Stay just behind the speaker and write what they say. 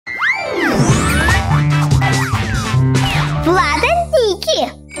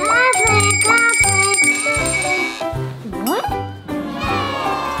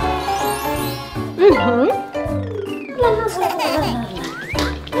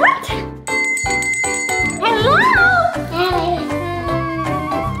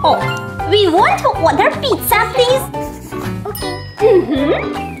Water pizza, please. Okay.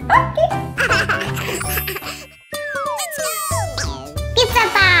 Okay. Let's go. Pizza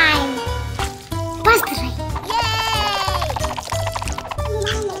time. Pastry.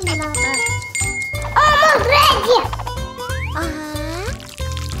 Almost ready.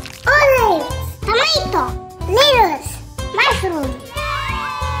 Olives, tomato, lettuce, mushroom,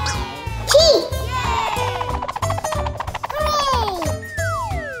 cheese. Hooray!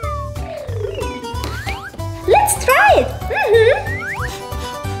 Let's try it.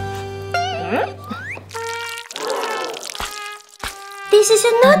 This is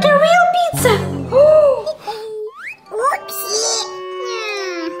not a real pizza. Oopsie.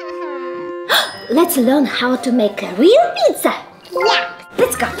 Let's learn how to make a real pizza. Yeah.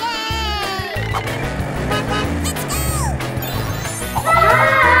 Let's go.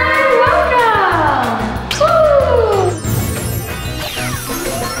 Hi, welcome.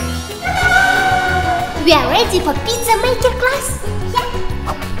 We are ready for pizza maker class.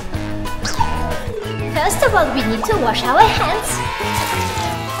 First of all, we need to wash our hands.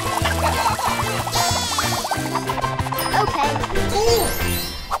 Okay.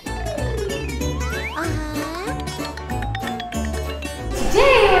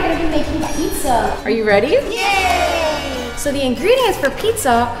 Today we're going to be making pizza. Are you ready? Yay! So the ingredients for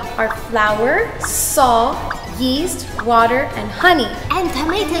pizza are flour, salt, yeast, water, and honey. And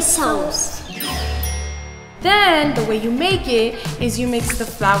tomato sauce. Then the way you make it is you mix the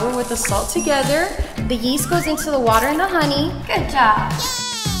flour with the salt together, the yeast goes into the water and the honey. Good job.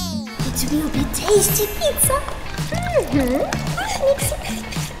 It will be tasty pizza.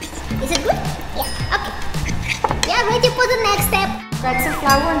 Is it good? Yeah. Okay. Yeah, ready for the next step. Grab some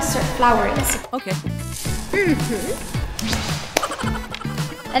flour and start flouring. Okay.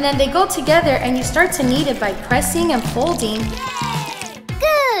 And then they go together and you start to knead it by pressing and folding.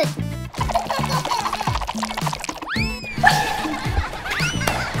 Good.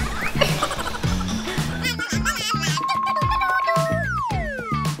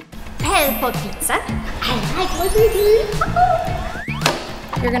 Pan for pizza. I like what you do.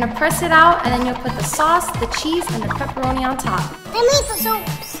 You're gonna press it out and then you'll put the sauce, the cheese, and the pepperoni on top. Tomato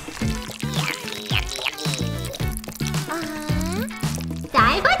sauce.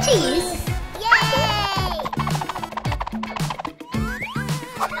 Time for cheese. Yay!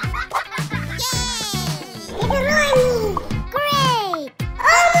 Pepperoni. Great.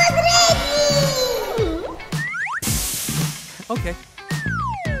 Almost ready. Okay.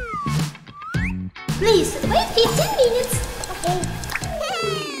 Please wait 15 minutes. Okay.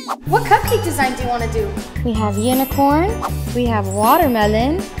 What cupcake design do you want to do? We have unicorn, we have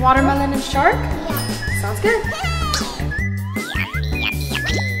watermelon and shark. Sounds good.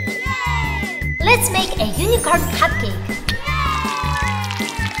 Let's make a unicorn cupcake.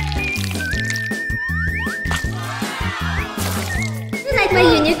 You like my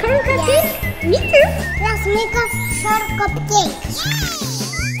unicorn cupcake? Me too. Let's make a short cupcake.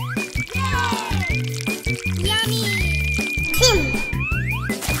 Yummy. Tim.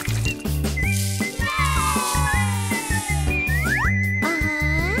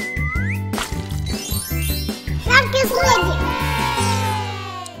 Shark is ready.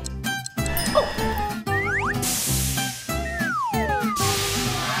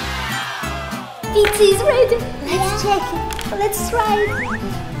 Pizza is ready. Let's check it. Let's try it.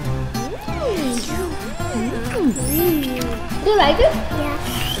 Do you like it?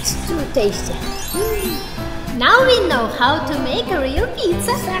 Yeah. It's too tasty. Now we know how to make a real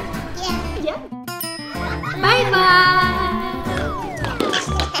pizza. Yeah. Yeah. Bye bye.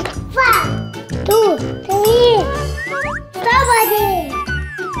 1, 2, 3. Strawberry.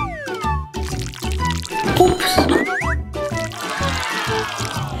 Oops.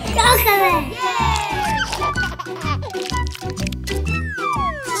 Chocolate.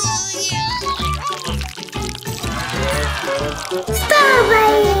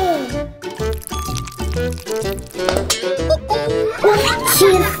 Strawberry.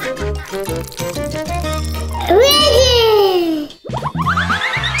 Cheese. Ready.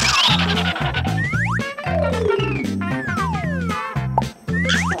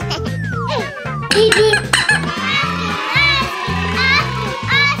 Baby.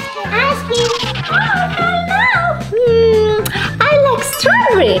 Ask him. I like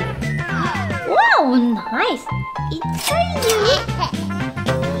strawberry. Wow, nice. It's for you.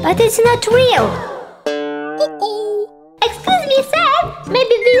 But it's not real. Excuse me, sir.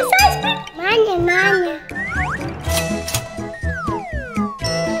 Maybe this ice cream? Money.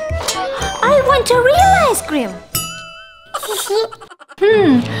 I want a real ice cream.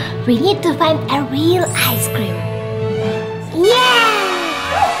 We need to find a real ice cream. Yeah!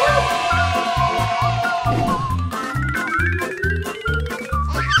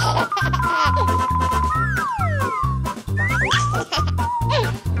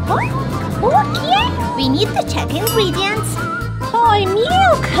 need to check ingredients. Soy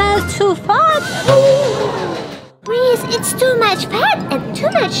milk has too fat. Chris, it's too much fat and too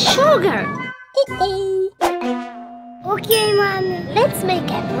much sugar. Okay, Mommy. Let's make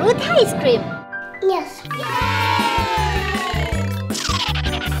a fruit ice cream. Yes.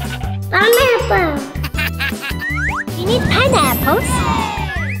 Pineapple. You need pineapples.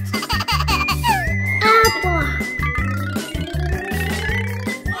 Apple.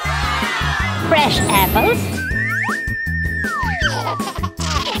 Fresh apples.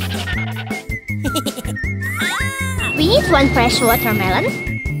 We need 1 fresh watermelon.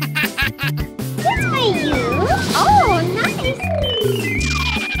 That's for you. Oh, nice.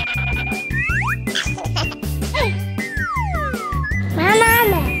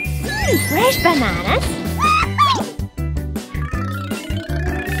 Banana. Fresh bananas.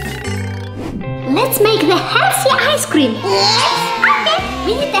 Let's make the healthy ice cream. Yes. Okay.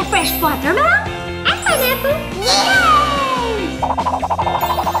 We need a fresh watermelon and pineapple. Yes.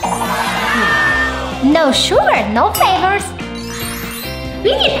 No sugar, no flavors.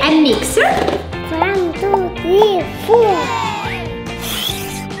 We need a mixer. 1, 2, 3, 4.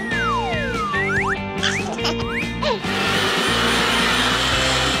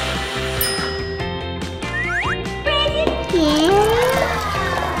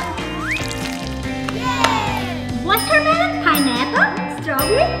 Watermelon, pineapple,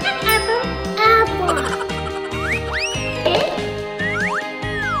 strawberry, and apple. Apple. Okay.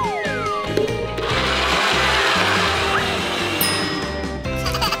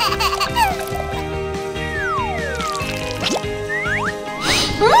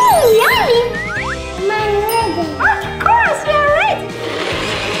 Yummy. My ready. Of course, you're right.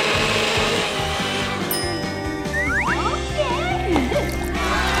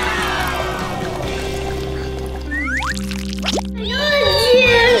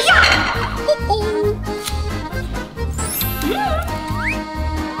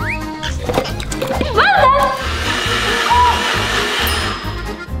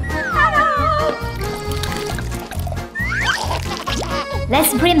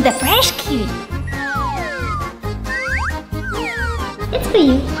 Let's bring the fresh kiwi. It's for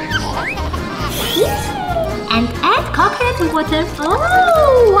you. And add coconut water.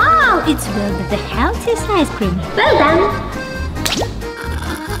 Oh, wow! It will be the healthiest ice cream. Well done.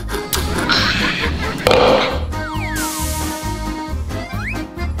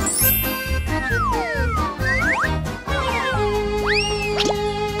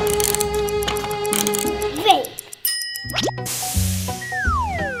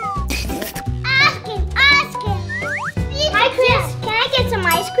 Hi, Chris. Can I get some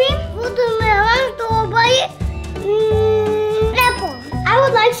ice cream? Watermelon, strawberry, apple. I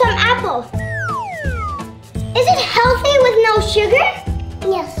would like some apple. Is it healthy with no sugar?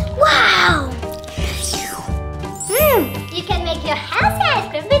 Yes. Wow. You can make your healthy ice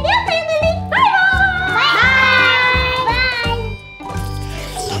cream with your family. Bye-bye!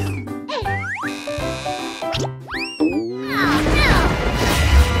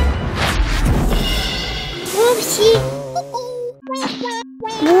 Whoopsie.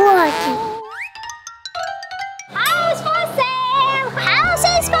 What? House for sale! House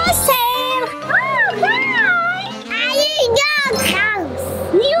is for sale! Oh, hi! I need your house.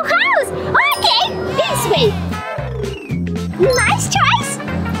 New house! Okay, this way. Nice choice.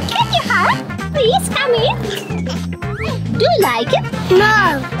 Get your heart. Please come in. Do you like it? No.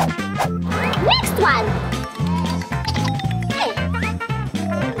 Next one.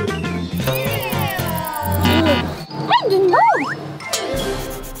 I don't know.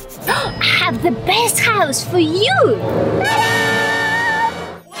 I have the best house for you.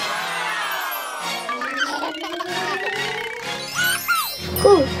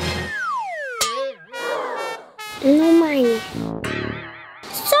 Cool. No money.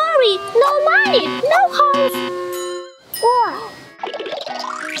 Sorry, no money, no house. What?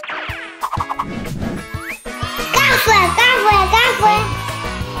 Cafe.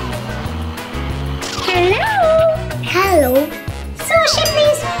 Hello. Hello. Sushi,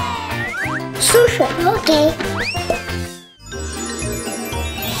 please. Sushi. Okay.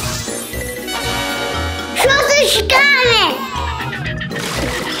 Sausage coming.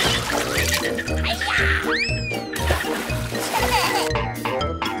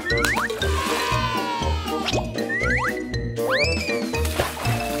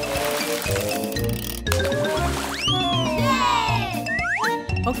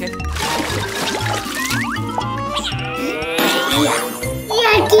 Okay.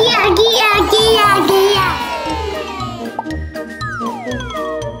 Yaki.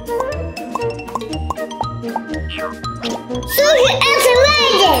 Sushi is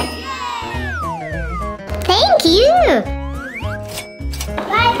ready.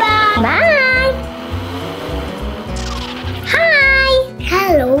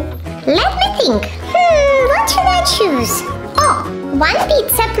 One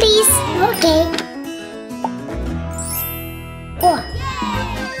pizza, please. Okay. Oh.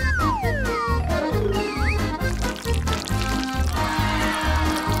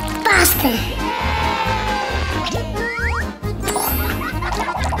 Pasta.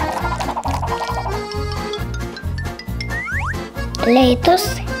 Lettuce.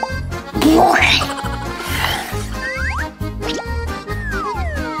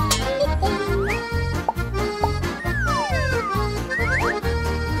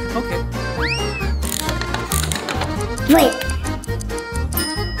 Okay. Wait.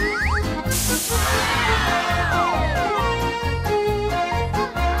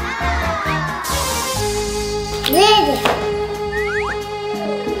 Ready.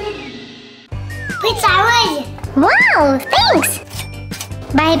 Pizza ready. Wow, thanks.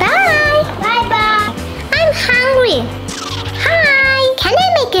 Bye-bye. Bye-bye. I'm hungry. Hi, can I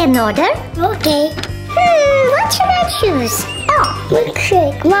make an order? Okay. What should I choose? Oh,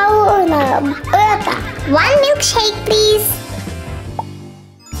 milkshake. One milkshake, please.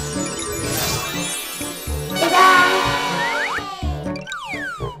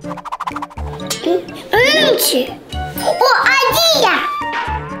 О, Адия!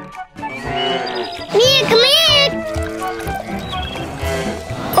 Мик.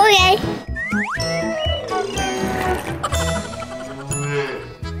 Окей.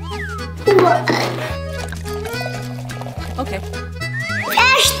 Okay.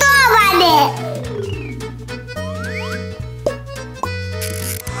 Что, Валя?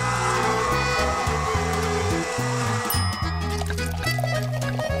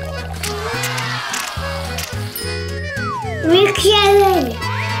 Микшеры.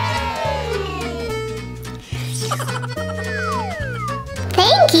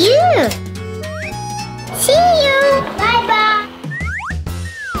 Thank you. See you. Bye-bye.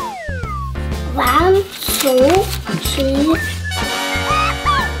 1, 2, 3.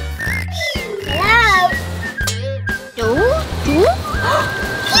 Hello. Two?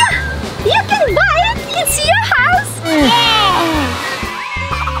 Yeah, you can buy it. It's your house. Yeah.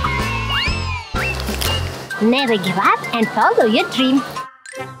 Never give up and follow your dream.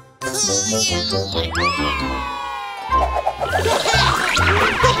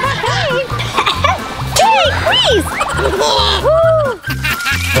 Hey, Chris!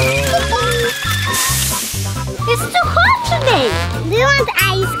 It's too hot today. Do you want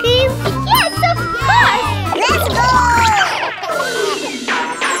ice cream? Yes, of course. Let's go!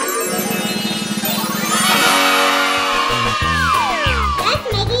 Let's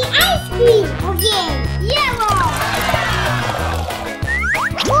make ice cream. Okay. Yellow.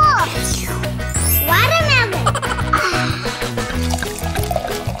 Whoa. Watermelon.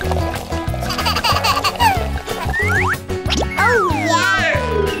 Oh yeah.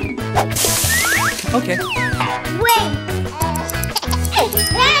 Okay. Wait.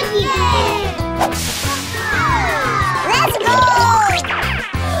 Ready. Let's go.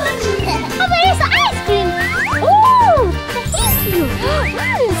 Oh, there is ice cream. Oh, thank you.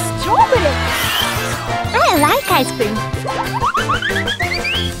 Strawberry. I like ice cream.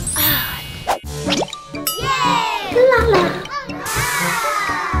 La la.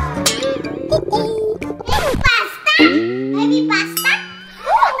 Pasta? Maybe pasta?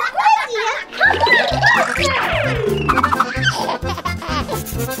 Oh, good idea.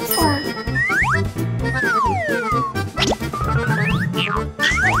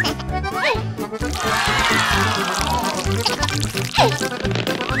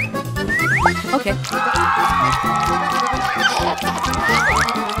 Okay.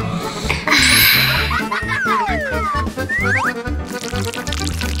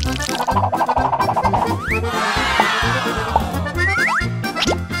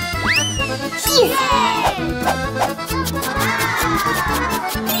 Cheese.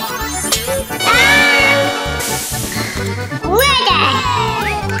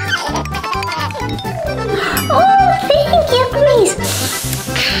 Oh, thank you, Chris.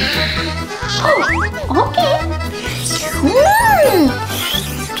 Oh, okay.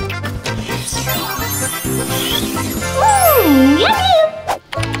 Yummy.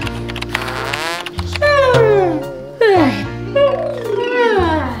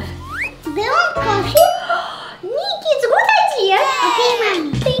 Do you want coffee? Niki, it's a good idea. Okay,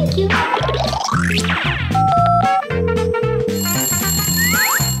 Mommy. Thank you.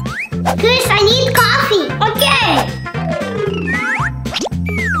 Chris, I need coffee. Okay.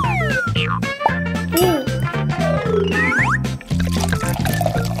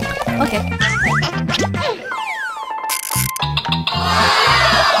 Okay.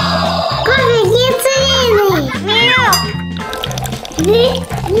 Кофе яйцевый. Мяу.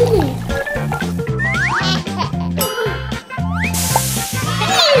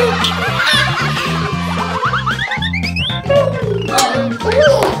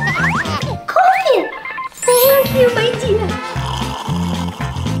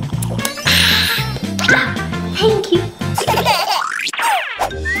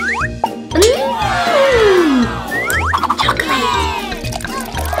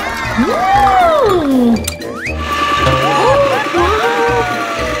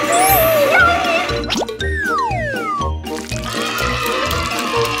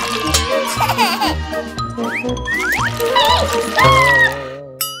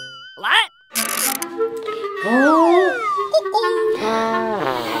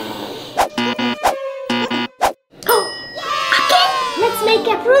 make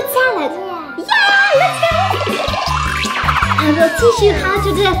a fruit salad. Yeah, let's go. I will teach you how to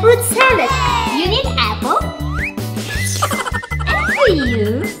do a fruit salad. You need apple. And for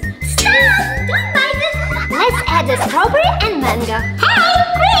you. Stop! Don't bite it. Let's add the strawberry and mango. Hey,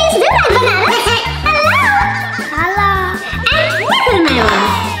 Chris, do my banana. Hello. Hello. And watermelon.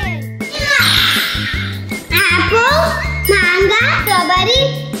 Apple, mango, strawberry,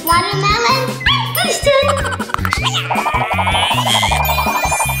 watermelon, and Kristen.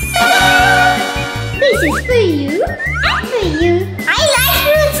 This is for you and for you. I like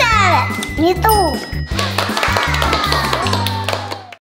fruit salad. Me too.